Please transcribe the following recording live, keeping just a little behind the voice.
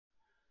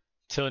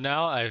Till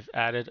now, I've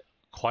added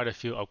quite a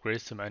few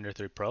upgrades to my Ender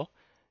 3 Pro.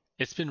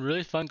 It's been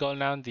really fun going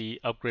down the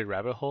upgrade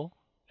rabbit hole,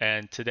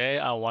 and today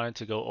I wanted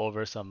to go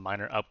over some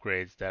minor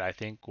upgrades that I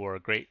think were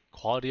great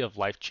quality of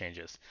life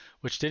changes,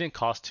 which didn't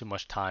cost too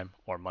much time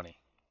or money.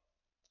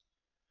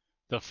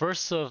 The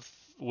first of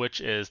which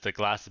is the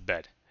glass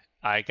bed.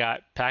 I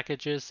got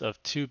packages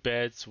of two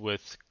beds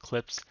with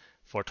clips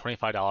for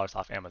 $25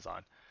 off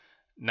Amazon.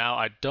 Now,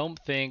 I don't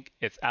think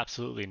it's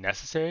absolutely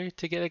necessary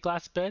to get a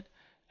glass bed,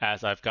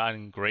 as I've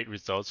gotten great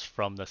results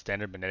from the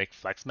standard magnetic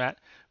flex mat,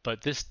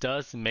 but this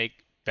does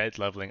make bed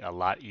leveling a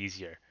lot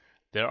easier.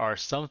 There are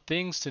some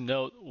things to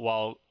note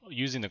while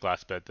using the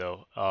glass bed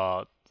though.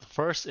 The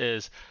first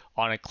is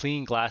on a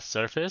clean glass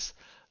surface,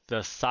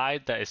 the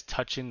side that is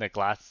touching the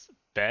glass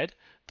bed,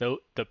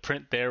 the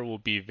print there will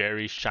be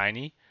very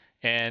shiny,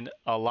 and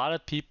a lot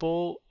of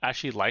people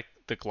actually like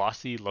the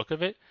glossy look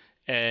of it.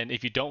 And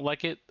if you don't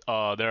like it,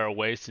 there are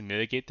ways to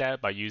mitigate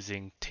that by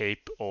using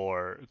tape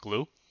or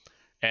glue.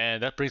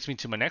 And that brings me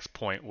to my next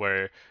point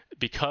where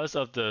because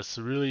of this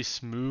really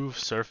smooth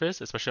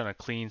surface, especially on a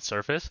clean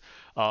surface,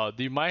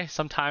 you might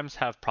sometimes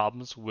have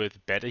problems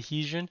with bed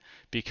adhesion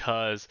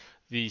because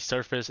the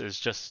surface is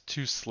just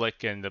too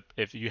slick, and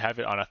if you have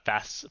it on a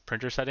fast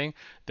printer setting,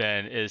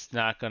 then it's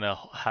not going to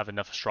have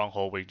enough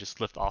stronghold where you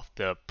just lift off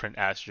the print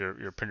as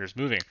your printer's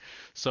moving.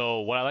 So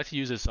what I like to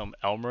use is some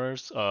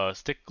Elmer's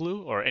stick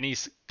glue or any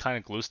kind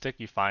of glue stick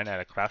you find at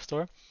a craft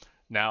store.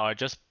 Now I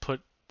just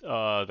put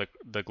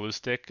the glue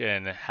stick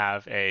and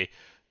have a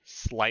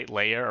slight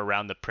layer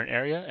around the print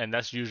area, and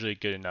that's usually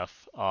good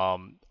enough.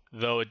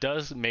 Though it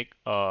does make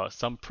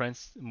some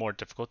prints more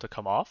difficult to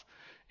come off,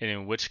 and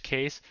in which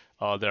case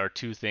there are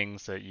two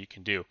things that you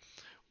can do.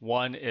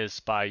 One is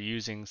by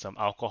using some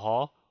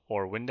alcohol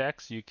or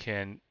Windex, you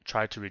can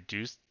try to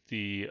reduce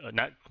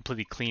not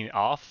completely clean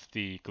off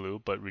the glue,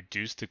 but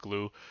reduce the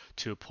glue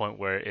to a point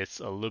where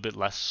it's a little bit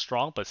less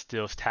strong, but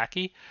still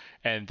tacky,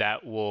 and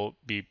that will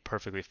be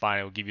perfectly fine.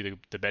 It will give you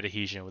the bed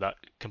adhesion without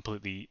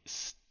completely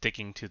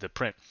sticking to the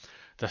print.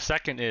 The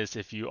second is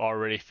if you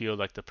already feel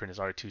like the print is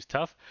already too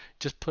tough,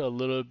 just put a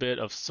little bit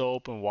of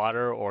soap and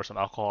water or some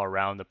alcohol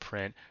around the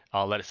print.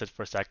 Let it sit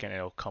for a second and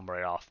it'll come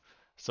right off.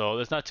 So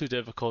it's not too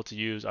difficult to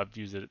use. I've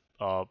used it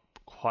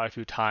quite a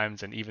few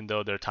times, and even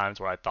though there are times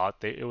where I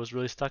thought it was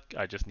really stuck,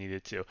 I just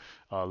needed to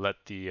let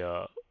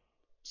the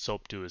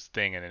soap do its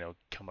thing and then it'll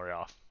come right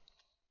off.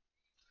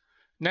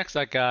 Next,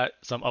 I got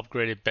some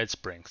upgraded bed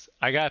springs.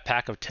 I got a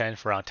pack of 10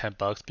 for around 10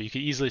 bucks, but you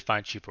can easily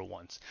find cheaper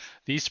ones.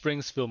 These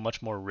springs feel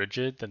much more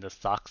rigid than the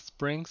stock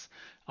springs.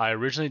 I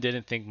originally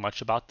didn't think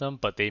much about them,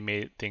 but they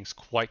made things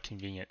quite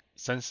convenient.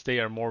 Since they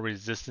are more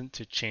resistant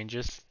to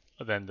changes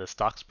than the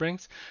stock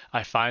springs,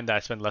 I find that I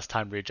spend less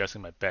time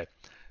readjusting my bed.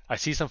 I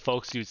see some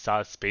folks use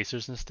solid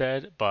spacers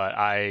instead, but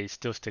I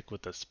still stick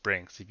with the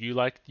springs. If you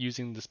like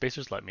using the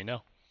spacers, let me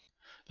know.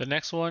 The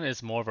next one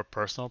is more of a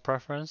personal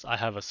preference. I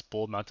have a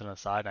spool mounted on the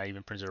side, and I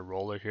even printed a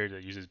roller here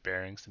that uses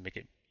bearings to make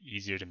it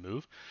easier to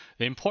move.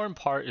 The important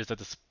part is that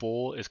the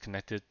spool is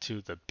connected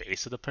to the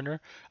base of the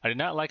printer. I did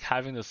not like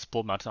having the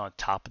spool mounted on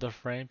top of the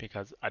frame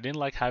because I didn't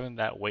like having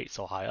that weight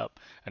so high up.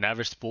 An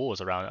average spool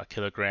was around a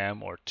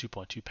kilogram or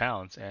 2.2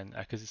 pounds, and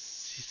I could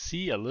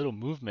see a little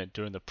movement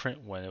during the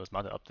print when it was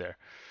mounted up there.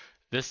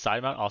 This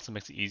side mount also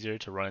makes it easier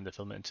to run in the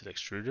filament into the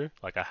extruder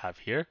like I have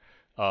here.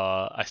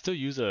 I still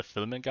use a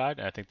filament guide,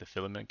 and I think the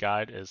filament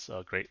guide is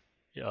a great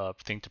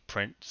thing to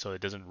print so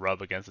it doesn't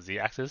rub against the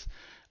z-axis.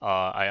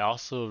 I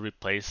also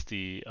replaced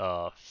the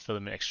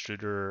filament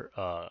extruder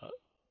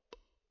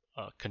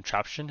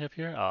contraption up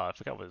here. I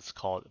forgot what it's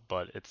called,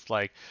 but it's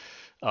like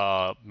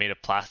made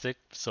of plastic,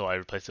 so I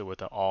replaced it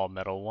with an all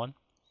metal one.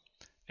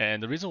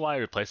 And the reason why I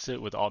replaced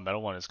it with all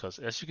metal one is because,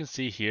 as you can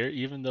see here,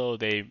 even though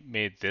they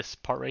made this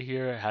part right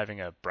here having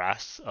a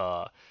brass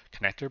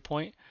connector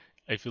point,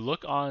 if you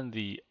look on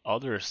the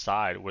other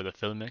side where the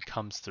filament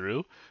comes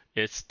through,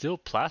 it's still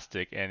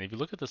plastic. And if you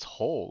look at this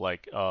hole,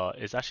 like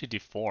it's actually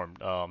deformed.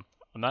 I'm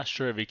not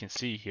sure if you can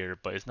see here,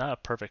 but it's not a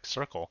perfect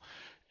circle.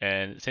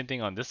 And same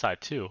thing on this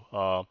side too.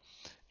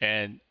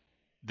 And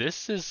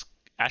this is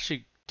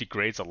actually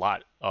degrades a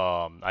lot.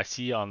 I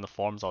see on the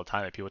forums all the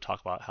time that people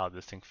talk about how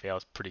this thing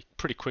fails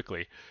pretty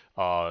quickly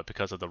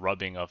because of the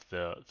rubbing of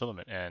the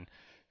filament, and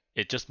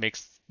it just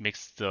makes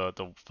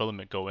the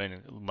filament go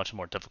in much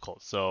more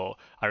difficult. So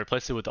I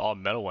replaced it with the all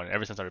metal one.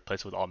 Ever since I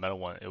replaced it with the all metal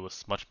one, it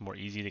was much more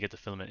easy to get the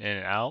filament in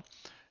and out,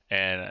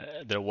 and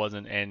there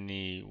wasn't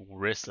any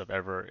risk of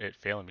ever it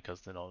failing because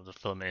the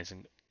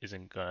filament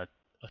isn't gonna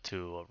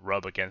to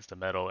rub against the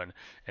metal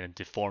and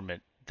deform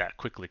it that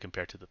quickly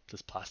compared to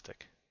this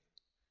plastic.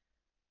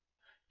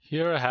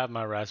 Here I have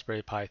my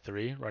Raspberry Pi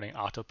 3 running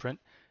OctoPrint,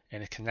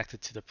 and it's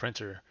connected to the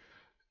printer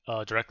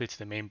directly to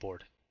the main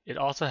board. It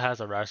also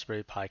has a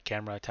Raspberry Pi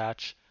camera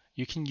attached.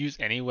 You can use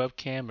any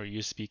webcam or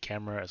USB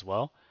camera as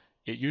well.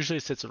 It usually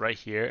sits right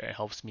here and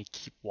helps me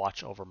keep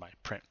watch over my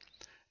print.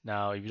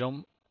 Now, if you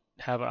don't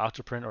have an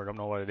OctoPrint or don't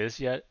know what it is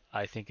yet,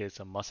 I think it's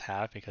a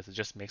must-have because it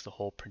just makes the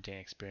whole printing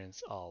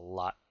experience a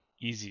lot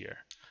easier.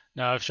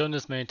 Now, I've shown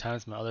this many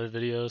times in my other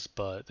videos,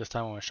 but this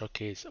time I want to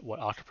showcase what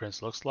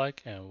OctoPrint looks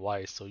like and why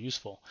it's so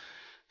useful.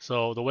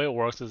 So the way it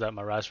works is that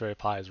my Raspberry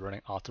Pi is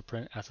running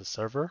OctoPrint as a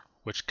server,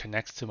 which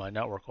connects to my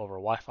network over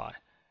Wi-Fi.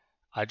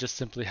 I just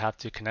simply have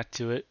to connect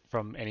to it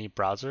from any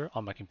browser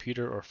on my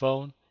computer or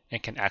phone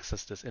and can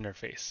access this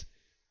interface.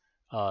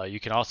 You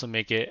can also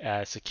make it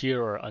as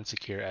secure or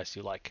unsecure as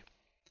you like.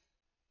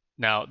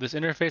 Now, this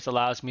interface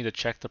allows me to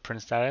check the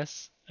print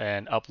status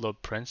and upload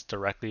prints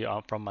directly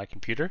from my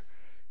computer.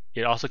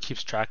 It also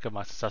keeps track of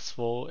my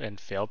successful and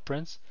failed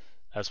prints,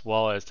 as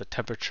well as the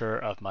temperature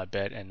of my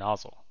bed and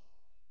nozzle.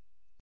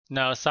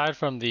 Now, aside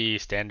from the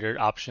standard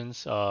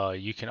options,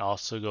 you can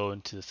also go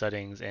into the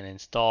settings and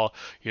install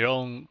your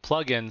own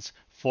plugins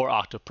for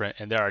OctoPrint,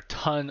 and there are a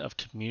ton of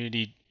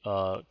community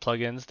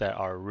plugins that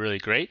are really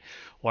great.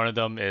 One of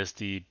them is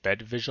the bed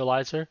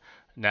visualizer.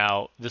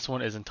 Now, this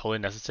one isn't totally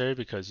necessary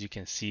because you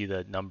can see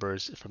the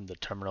numbers from the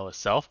terminal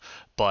itself,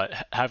 but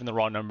having the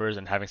raw numbers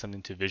and having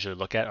something to visually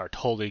look at are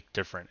totally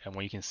different. And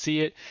when you can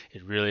see it,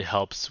 it really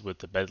helps with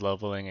the bed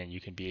leveling, and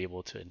you can be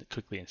able to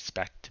quickly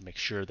inspect to make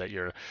sure that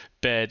your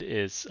bed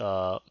is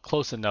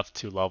close enough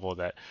to level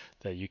that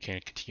you can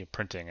continue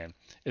printing. And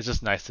it's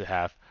just nice to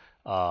have.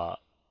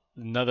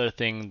 Another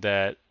thing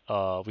that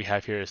we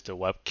have here is the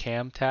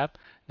webcam tab.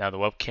 Now the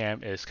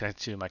webcam is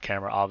connected to my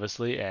camera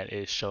obviously, and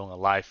it's showing a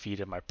live feed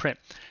of my print.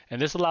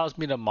 And this allows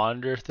me to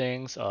monitor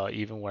things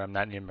even when I'm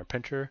not near my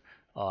printer.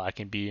 I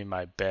can be in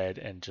my bed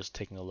and just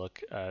taking a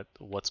look at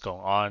what's going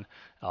on,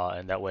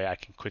 and that way I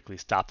can quickly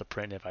stop the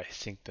print if I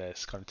think that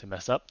it's going to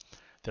mess up.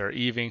 There are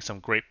even some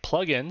great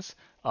plugins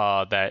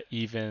that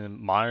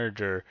even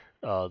monitor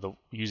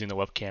using the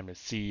webcam to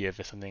see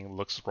if something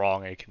looks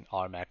wrong and it can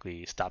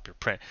automatically stop your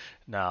print.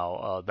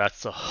 Now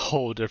that's a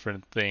whole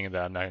different thing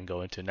that I'm not going to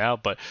go into now,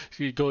 but if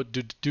you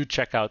do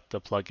check out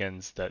the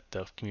plugins that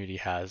the community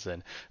has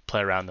and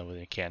play around them when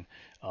you can.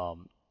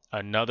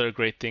 Another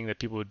great thing that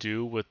people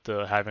do with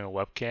having a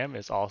webcam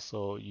is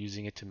also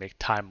using it to make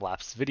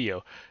time-lapse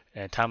video.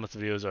 And time-lapse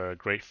videos are a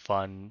great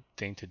fun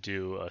thing to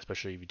do,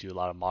 especially if you do a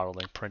lot of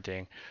modeling,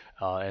 printing,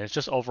 and it's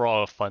just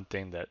overall a fun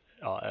thing that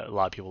a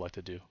lot of people like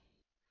to do.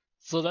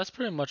 So that's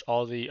pretty much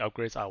all the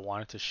upgrades I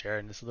wanted to share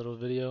in this little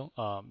video.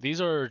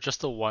 These are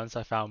just the ones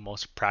I found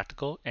most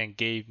practical and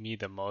gave me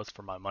the most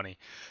for my money.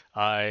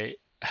 I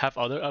have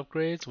other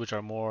upgrades which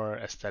are more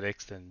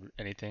aesthetics than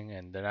anything,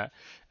 and they're not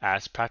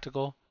as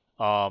practical.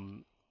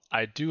 Um,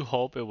 I do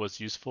hope it was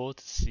useful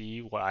to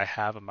see what I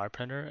have on my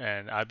printer,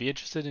 and I'd be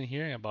interested in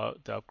hearing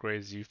about the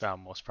upgrades you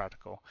found most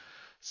practical.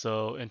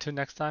 So until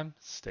next time,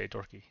 stay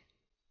dorky.